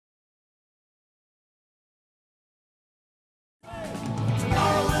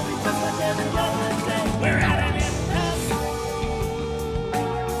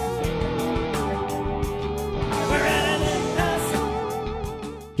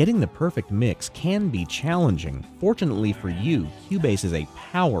Getting the perfect mix can be challenging. Fortunately for you, Cubase is a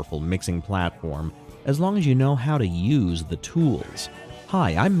powerful mixing platform as long as you know how to use the tools.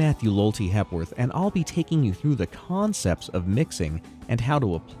 Hi, I'm Matthew Loel Hepworth, and I'll be taking you through the concepts of mixing and how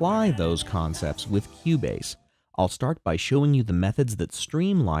to apply those concepts with Cubase. I'll start by showing you the methods that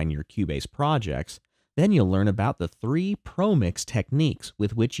streamline your Cubase projects. Then you'll learn about the 3 premix techniques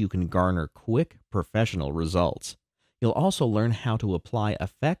with which you can garner quick, professional results. You'll also learn how to apply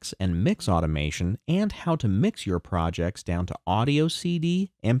effects and mix automation and how to mix your projects down to audio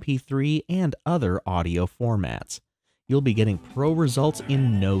CD, MP3, and other audio formats. You'll be getting pro results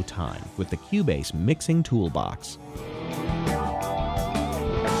in no time with the Cubase Mixing Toolbox.